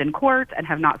challenged in court and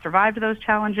have not survived those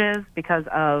challenges because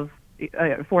of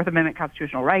Fourth Amendment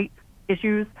constitutional right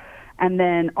issues. And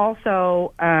then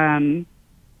also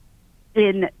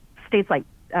in states like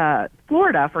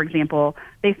Florida, for example,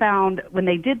 they found when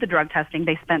they did the drug testing,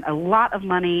 they spent a lot of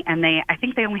money, and I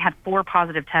think they only had 4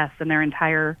 positive tests in their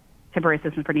entire Temporary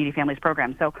Assistance for Needy Families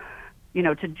program. So,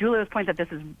 to Julio's point that this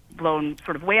is blown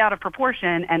sort of way out of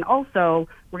proportion, and also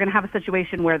we're going to have a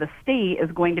situation where the state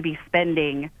is going to be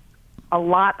spending a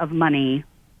lot of money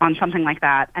on something like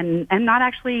that, and not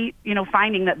actually,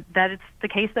 finding that it's the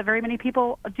case that very many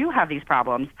people do have these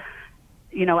problems.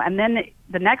 And then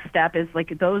the next step is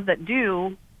like those that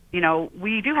do,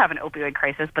 we do have an opioid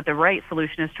crisis, but the right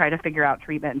solution is try to figure out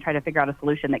treatment and try to figure out a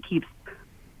solution that keeps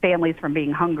families from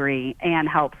being hungry and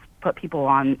helps put people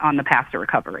on the path to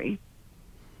recovery.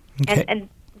 Okay. And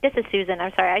this is Susan.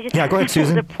 I'm sorry. I just go ahead,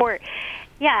 Susan. Support.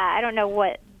 Yeah, I don't know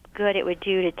what good it would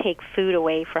do to take food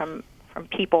away from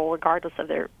people, regardless of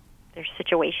their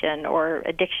situation or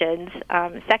addictions.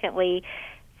 Secondly,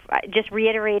 just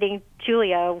reiterating,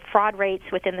 Julia, fraud rates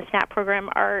within the SNAP program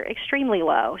are extremely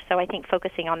low. So I think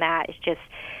focusing on that is just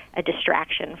a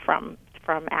distraction from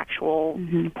actual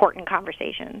important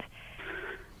conversations.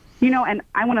 And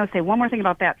I want to say one more thing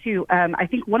about that, too. I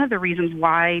think one of the reasons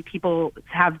why people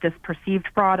have this perceived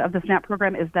fraud of the SNAP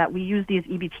program is that we use these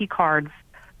EBT cards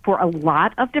for a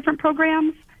lot of different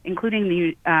programs, including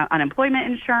the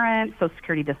unemployment insurance, Social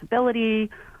Security disability.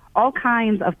 All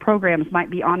kinds of programs might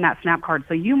be on that SNAP card.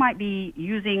 So you might be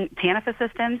using TANF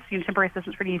assistance, Temporary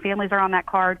Assistance for Needy Families are on that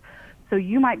card. So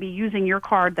you might be using your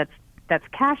card that's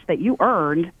cash that you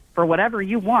earned for whatever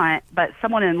you want, but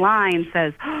someone in line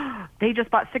says, they just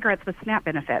bought cigarettes with SNAP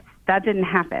benefits. That didn't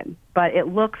happen. But it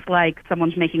looks like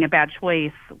someone's making a bad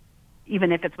choice,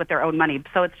 even if it's with their own money.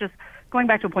 So it's just going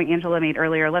back to a point Angela made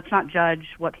earlier, let's not judge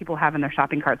what people have in their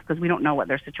shopping carts because we don't know what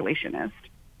their situation is.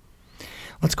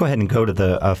 Let's go ahead and go to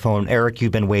the phone. Eric,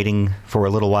 you've been waiting for a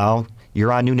little while.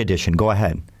 You're on Noon Edition. Go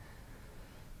ahead.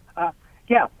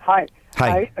 Yeah, hi.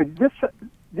 Hi.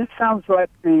 This sounds like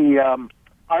the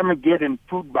Armageddon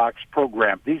food box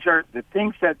program. These are the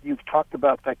things that you've talked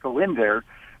about that go in there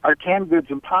are canned goods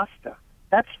and pasta.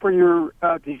 That's for your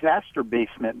disaster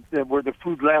basement where the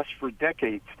food lasts for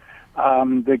decades.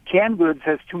 The canned goods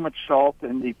has too much salt,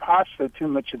 and the pasta, too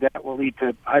much of that will lead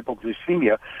to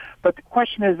hypoglycemia. But the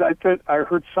question is, I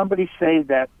heard somebody say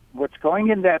that what's going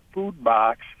in that food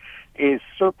box is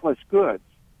surplus goods.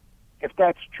 If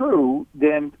that's true,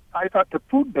 then I thought the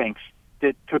food banks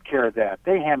took care of that.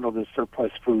 They handle the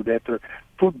surplus food at their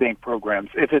food bank programs.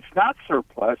 If it's not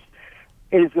surplus,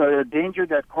 is there a danger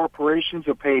that corporations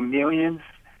will pay millions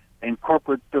in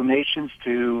corporate donations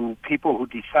to people who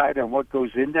decide on what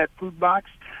goes in that food box?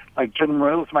 Like General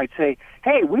Mills might say,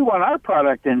 hey, we want our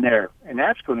product in there, and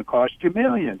that's going to cost you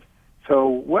millions. So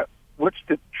what's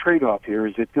the trade-off here?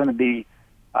 Is it going to be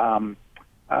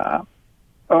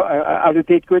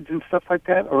out-of-date goods and stuff like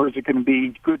that, or is it going to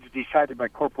be goods decided by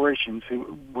corporations,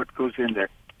 what goes in there?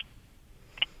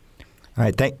 All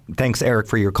right. Thanks, Eric,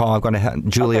 for your call. I'm going to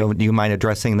Julio, okay. Do you mind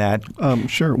addressing that?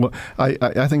 Sure. Well,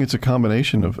 I think it's a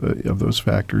combination of those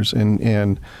factors,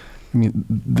 and I mean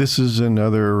this is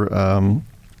another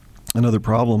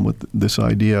problem with this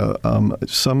idea.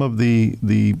 Some of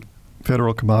the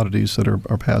federal commodities that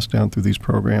are passed down through these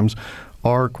programs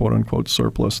are quote unquote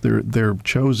surplus. They're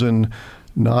chosen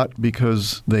not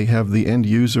because they have the end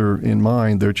user in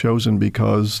mind. They're chosen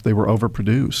because they were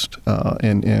overproduced,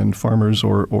 and farmers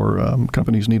or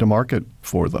companies need a market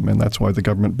for them, and that's why the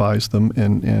government buys them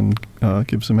and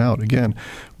gives them out. Again,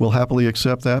 we'll happily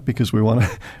accept that because we want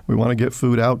to get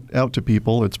food out to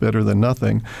people. It's better than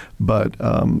nothing. But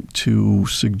to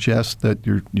suggest that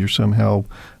you're somehow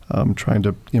trying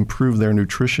to improve their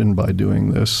nutrition by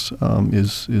doing this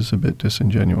is a bit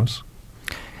disingenuous.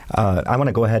 I want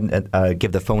to go ahead and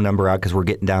give the phone number out because we're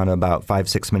getting down to about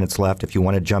 5-6 minutes left. If you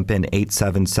want to jump in,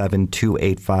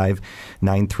 877-285-9348,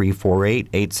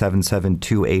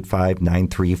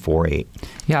 877-285-9348.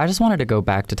 Yeah, I just wanted to go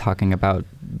back to talking about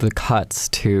the cuts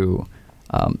to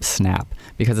SNAP,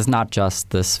 because it's not just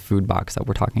this food box that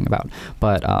we're talking about.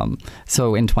 But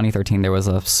so in 2013, there was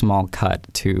a small cut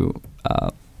to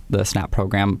the SNAP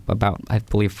program, about, I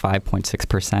believe,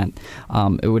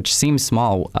 5.6%, which seems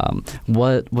small.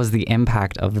 What was the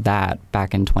impact of that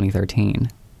back in 2013?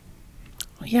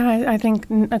 Yeah, I think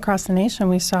across the nation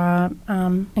we saw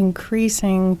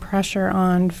increasing pressure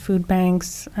on food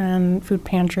banks and food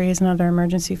pantries and other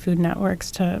emergency food networks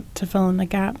to fill in the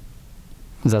gap.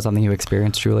 Is that something you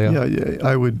experienced, Julio? Yeah,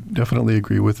 I would definitely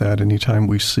agree with that. Anytime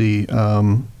we see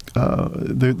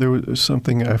there was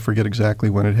something, I forget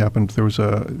exactly when it happened. There was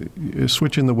a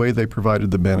switch in the way they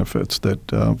provided the benefits that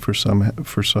for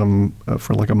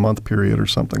like a month period or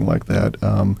something like that.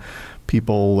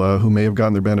 People who may have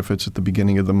gotten their benefits at the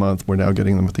beginning of the month were now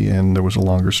getting them at the end. There was a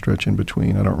longer stretch in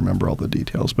between. I don't remember all the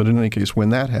details. But in any case, when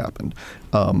that happened,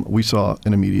 we saw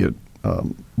an immediate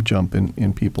jump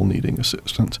in people needing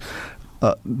assistance.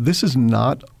 This is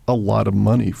not a lot of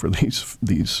money for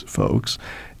these folks,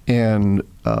 and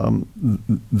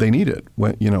they need it.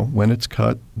 When it's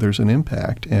cut, there's an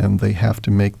impact, and they have to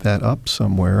make that up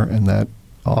somewhere, and that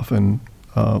often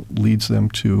leads them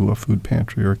to a food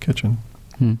pantry or a kitchen.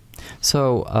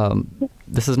 So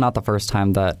this is not the first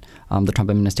time that the Trump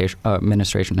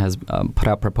administration has put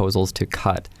out proposals to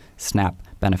cut SNAP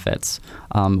benefits,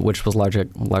 which was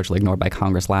largely ignored by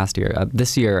Congress last year.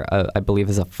 This year, I believe,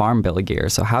 is a Farm Bill year.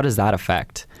 So how does that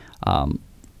affect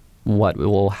what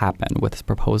will happen with this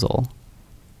proposal?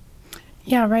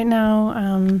 Yeah, right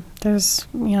now there's,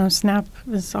 SNAP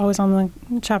is always on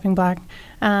the chopping block.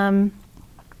 There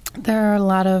are a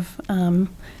lot of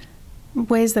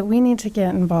ways that we need to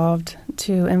get involved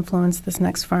to influence this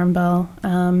next Farm Bill.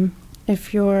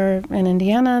 If you're in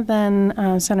Indiana,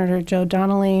 then Senator Joe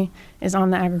Donnelly is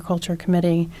on the Agriculture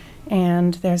Committee,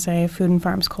 and there's a Food and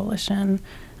Farms Coalition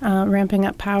ramping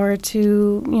up power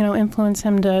to, influence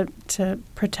him to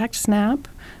protect SNAP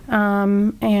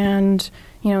and,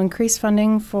 increase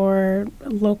funding for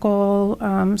local,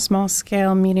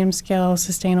 small-scale, medium-scale,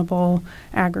 sustainable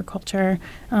agriculture.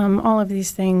 All of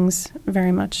these things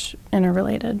very much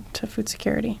interrelated to food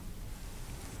security.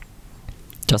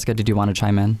 Jessica, did you want to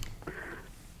chime in?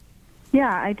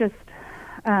 Yeah, I just,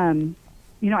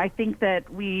 I think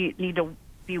that we need to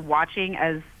be watching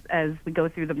as we go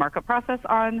through the markup process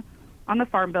on the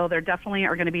Farm Bill. There definitely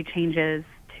are going to be changes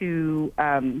to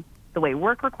the way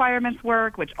work requirements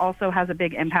work, which also has a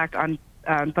big impact on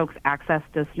folks' access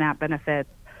to SNAP benefits.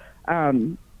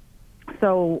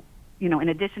 So, in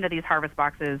addition to these harvest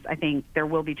boxes, I think there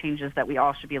will be changes that we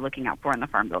all should be looking out for in the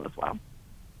Farm Bill as well.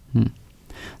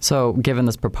 So given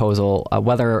this proposal,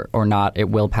 whether or not it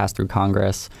will pass through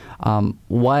Congress,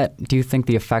 what do you think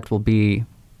the effect will be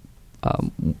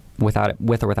with or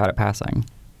without it passing?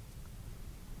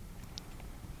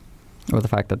 Or the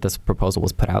fact that this proposal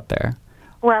was put out there?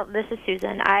 Well, this is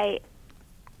Susan. I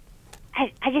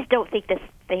just don't think this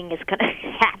thing is going to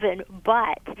happen.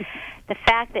 But the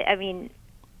fact that, I'm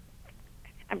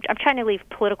trying to leave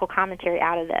political commentary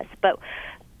out of this, but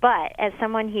as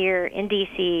someone here in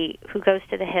D.C. who goes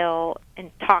to the Hill and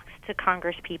talks to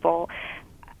Congress people,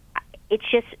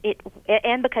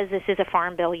 and because this is a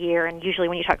Farm Bill year, and usually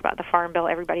when you talk about the Farm Bill,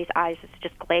 everybody's eyes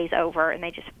just glaze over, and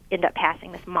they just end up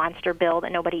passing this monster bill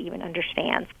that nobody even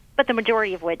understands, but the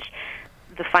majority of which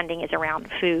the funding is around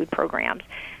food programs,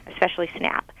 especially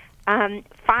SNAP.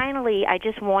 Finally,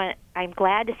 I'm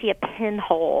glad to see a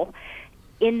pinhole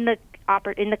in the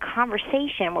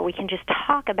conversation where we can just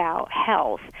talk about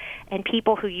health and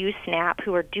people who use SNAP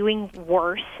who are doing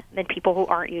worse than people who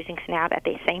aren't using SNAP at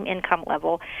the same income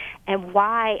level, and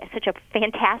why such a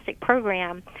fantastic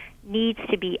program needs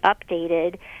to be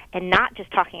updated, and not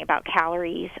just talking about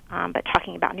calories, but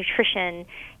talking about nutrition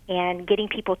and getting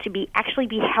people to actually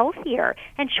be healthier.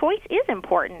 And choice is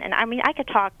important. And I could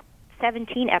talk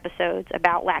 17 episodes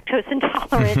about lactose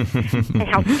intolerance and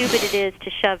how stupid it is to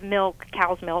shove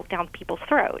cow's milk down people's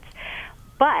throats.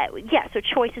 But, yeah, so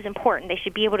choice is important. They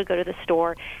should be able to go to the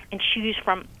store and choose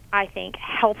from I think,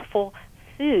 healthful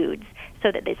foods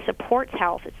so that it supports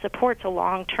health. It supports a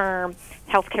long-term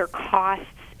healthcare costs.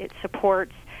 It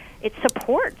supports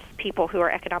people who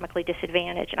are economically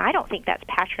disadvantaged, and I don't think that's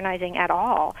patronizing at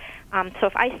all. So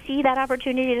if I see that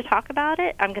opportunity to talk about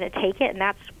it, I'm going to take it, and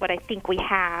that's what I think we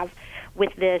have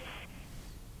with this,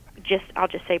 I'll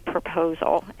just say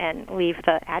proposal and leave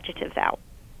the adjectives out.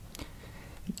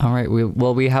 All right.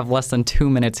 We have less than 2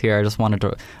 minutes here. I just wanted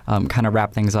to kind of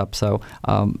wrap things up. So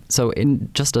in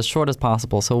just as short as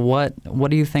possible. So what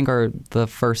do you think are the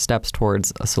first steps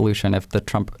towards a solution if the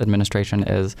Trump administration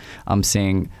is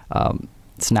seeing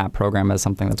SNAP program as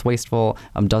something that's wasteful?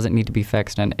 Does it need to be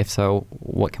fixed? And if so,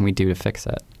 what can we do to fix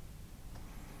it?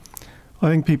 I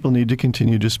think people need to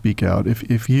continue to speak out.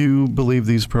 If you believe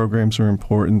these programs are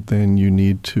important, then you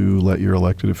need to let your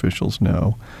elected officials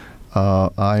know.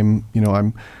 I'm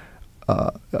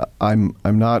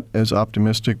not as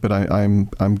optimistic, but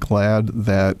I'm glad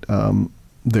that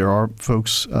there are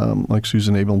folks like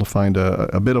Susan able to find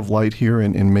a bit of light here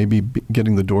and maybe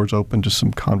getting the doors open to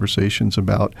some conversations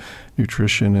about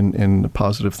nutrition and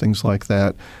positive things like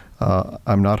that.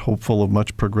 I'm not hopeful of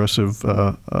much progressive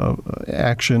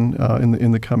action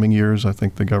in the coming years. I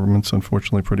think the government's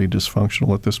unfortunately pretty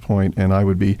dysfunctional at this point, and I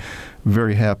would be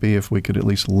very happy if we could at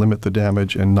least limit the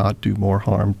damage and not do more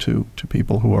harm to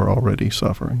people who are already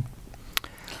suffering.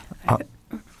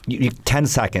 10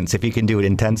 seconds, if you can do it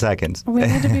in 10 seconds. We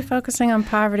need to be focusing on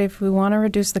poverty. If we want to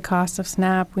reduce the cost of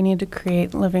SNAP, we need to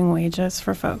create living wages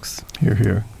for folks. Hear,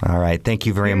 hear. All right. Thank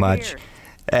you very much. Hear.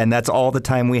 And that's all the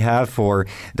time we have for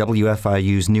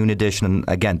WFIU's Noon Edition. And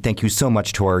again, thank you so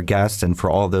much to our guests and for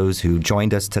all those who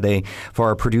joined us today. For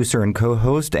our producer and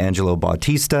co-host, Angelo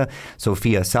Bautista,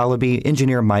 Sophia Salaby,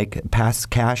 engineer Mike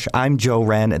Pascash, I'm Joe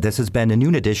Wren. This has been a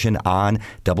Noon Edition on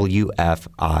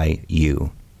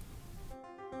WFIU.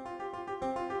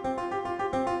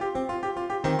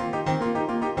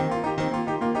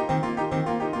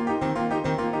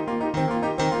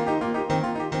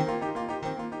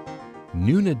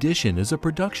 Noon Edition is a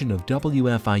production of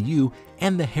WFIU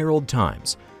and the Herald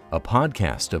Times. A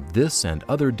podcast of this and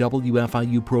other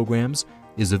WFIU programs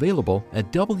is available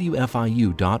at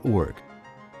WFIU.org.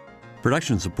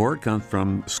 Production support comes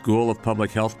from School of Public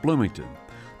Health Bloomington.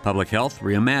 Public Health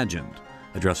Reimagined,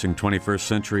 addressing 21st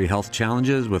century health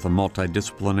challenges with a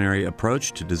multidisciplinary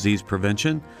approach to disease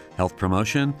prevention, health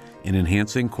promotion, and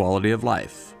enhancing quality of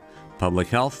life.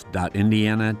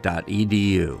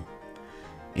 publichealth.indiana.edu.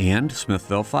 And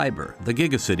Smithville Fiber, the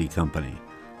Gigacity Company.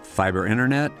 Fiber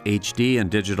Internet, HD,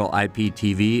 and digital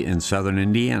IPTV in southern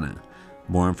Indiana.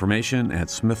 More information at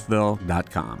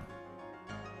smithville.com.